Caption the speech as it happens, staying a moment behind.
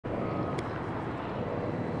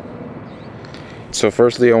So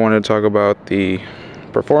firstly, I want to talk about the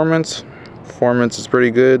performance. Performance is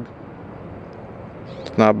pretty good.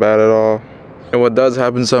 It's not bad at all. And what does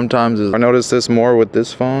happen sometimes is I notice this more with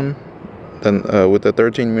this phone than with the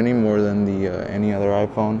 13 mini more than the any other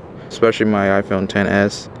iPhone, especially my iPhone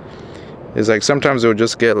XS. It's like sometimes it'll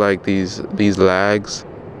just get like these lags,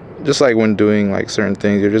 just like when doing like certain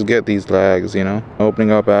things, you just get these lags, you know.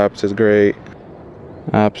 Opening up apps is great.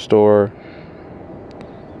 App Store.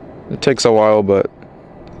 It takes a while, but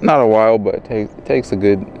not a while, but it takes a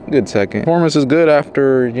good second. Performance is good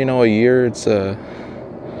after, you know, a year. It's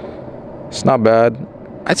not bad.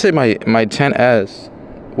 I'd say my XS,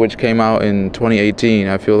 which came out in 2018,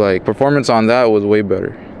 I feel like performance on that was way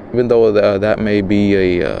better. Even though that may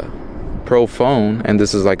be a pro phone, and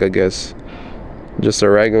this is like, I guess, just a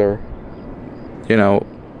regular, you know,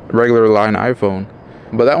 regular line iPhone.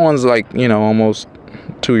 But that one's like, you know, almost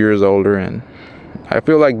 2 years older, and I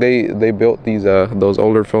feel like they built these those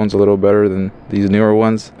older phones a little better than these newer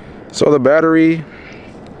ones. So the battery,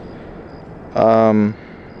 let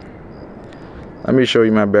me show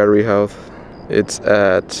you my battery health. It's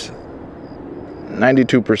at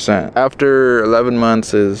 92%. After 11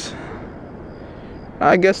 months is,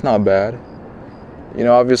 I guess, not bad. You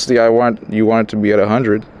know, obviously you want it to be at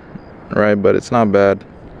 100, right? But it's not bad.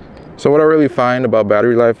 So what I really find about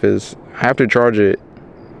battery life is I have to charge it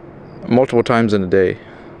multiple times in a day.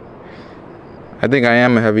 I think I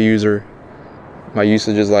am a heavy user. My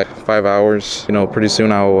usage is like 5 hours. You know, pretty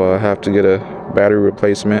soon I'll have to get a battery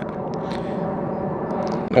replacement.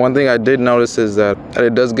 One thing I did notice is that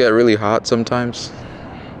it does get really hot sometimes.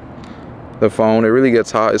 The phone, it really gets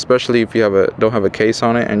hot, especially if you don't have a case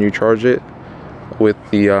on it and you charge it with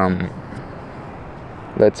the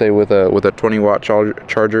let's say with a 20-watt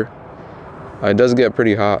charger. It does get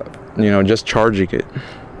pretty hot, you know, just charging it.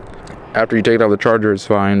 After you take it off the charger, it's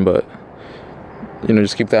fine, but you know,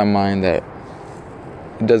 just keep that in mind that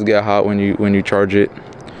it does get hot when you charge it.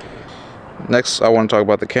 Next, I want to talk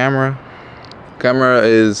about the camera. Camera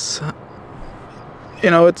is, you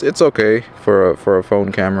know, it's okay for a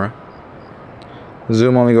phone camera.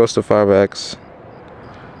 Zoom only goes to 5x,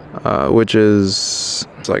 which is,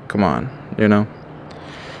 it's like, come on, you know.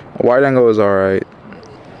 Wide angle is alright.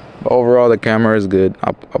 But overall, the camera is good.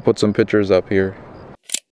 I'll put some pictures up here.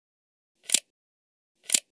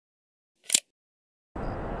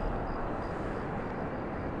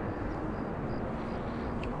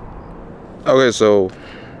 Okay, so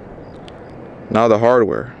now the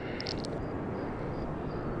hardware.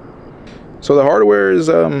 So the hardware is,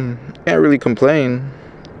 can't really complain.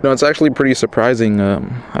 You know, it's actually pretty surprising.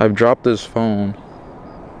 I've dropped this phone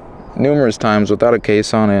numerous times without a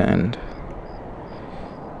case on it, and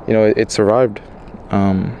you know, it survived.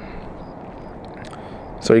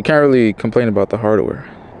 So you can't really complain about the hardware.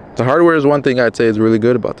 The hardware is one thing I'd say is really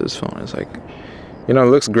good about this phone. It's like, you know, it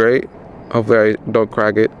looks great. Hopefully I don't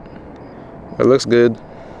crack it. It looks good.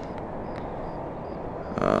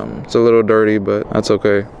 It's a little dirty, but that's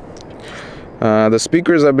okay. The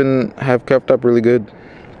speakers have kept up really good.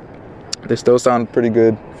 They still sound pretty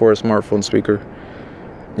good for a smartphone speaker.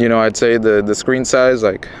 You know, I'd say the screen size,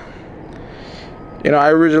 like, you know,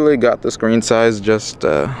 I originally got the screen size just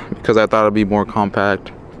because I thought it'd be more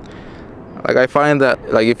compact. Like, I find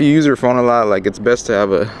that, like, if you use your phone a lot, like, it's best to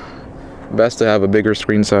have a bigger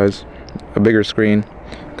screen size, a bigger screen,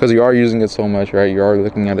 because you are using it so much, right? You are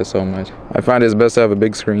looking at it so much. I find it's best to have a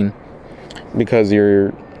big screen because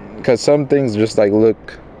some things just like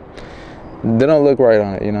they don't look right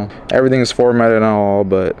on it, you know. Everything's formatted and all,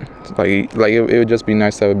 but like it would just be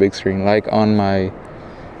nice to have a big screen, like on the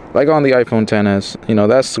iPhone XS. You know,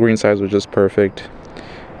 that screen size was just perfect.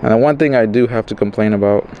 And the one thing I do have to complain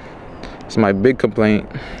about is my big complaint: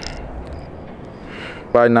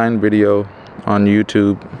 9:9 video on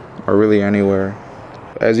YouTube or really anywhere.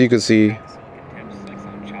 As you can see,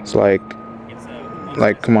 it's like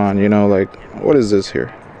come on, you know, like, what is this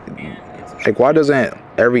here? Like, why doesn't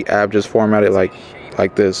every app just format it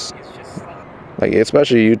like this? Like,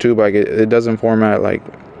 especially YouTube, like it doesn't format like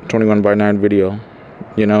 21:9 video,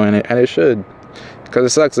 you know, and it should, because it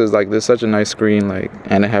sucks. Is like, there's such a nice screen, like,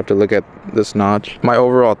 and I have to look at this notch. My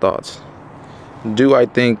overall thoughts: do I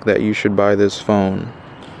think that you should buy this phone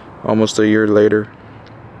almost a year later?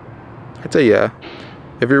 I'd say yeah.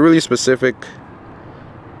 If you're really specific,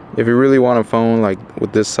 if you really want a phone like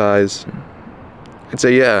with this size, I'd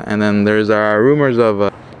say yeah. And then there's rumors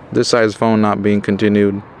of this size phone not being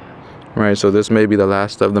continued, right? So this may be the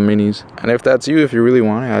last of the minis. And if that's you, if you really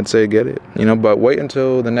want it, I'd say get it, you know. But wait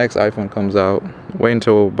until the next iPhone comes out. Wait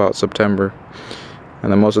until about September,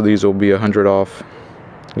 and then most of these will be 100 off.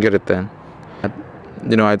 Get it then.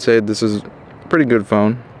 You know, I'd say this is pretty good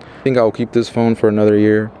phone. I think I'll keep this phone for another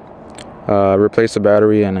year, replace the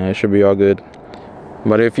battery, and it should be all good.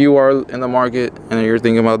 But if you are in the market and you're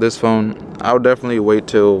thinking about this phone, I would definitely wait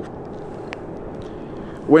till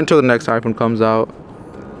the next iPhone comes out.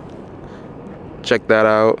 Check that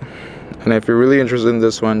out. And if you're really interested in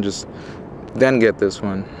this one, just then get this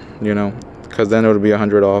one, you know, because then it'll be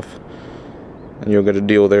 100 off and you'll get a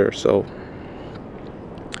deal there. So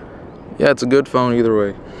yeah, it's a good phone either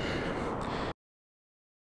way.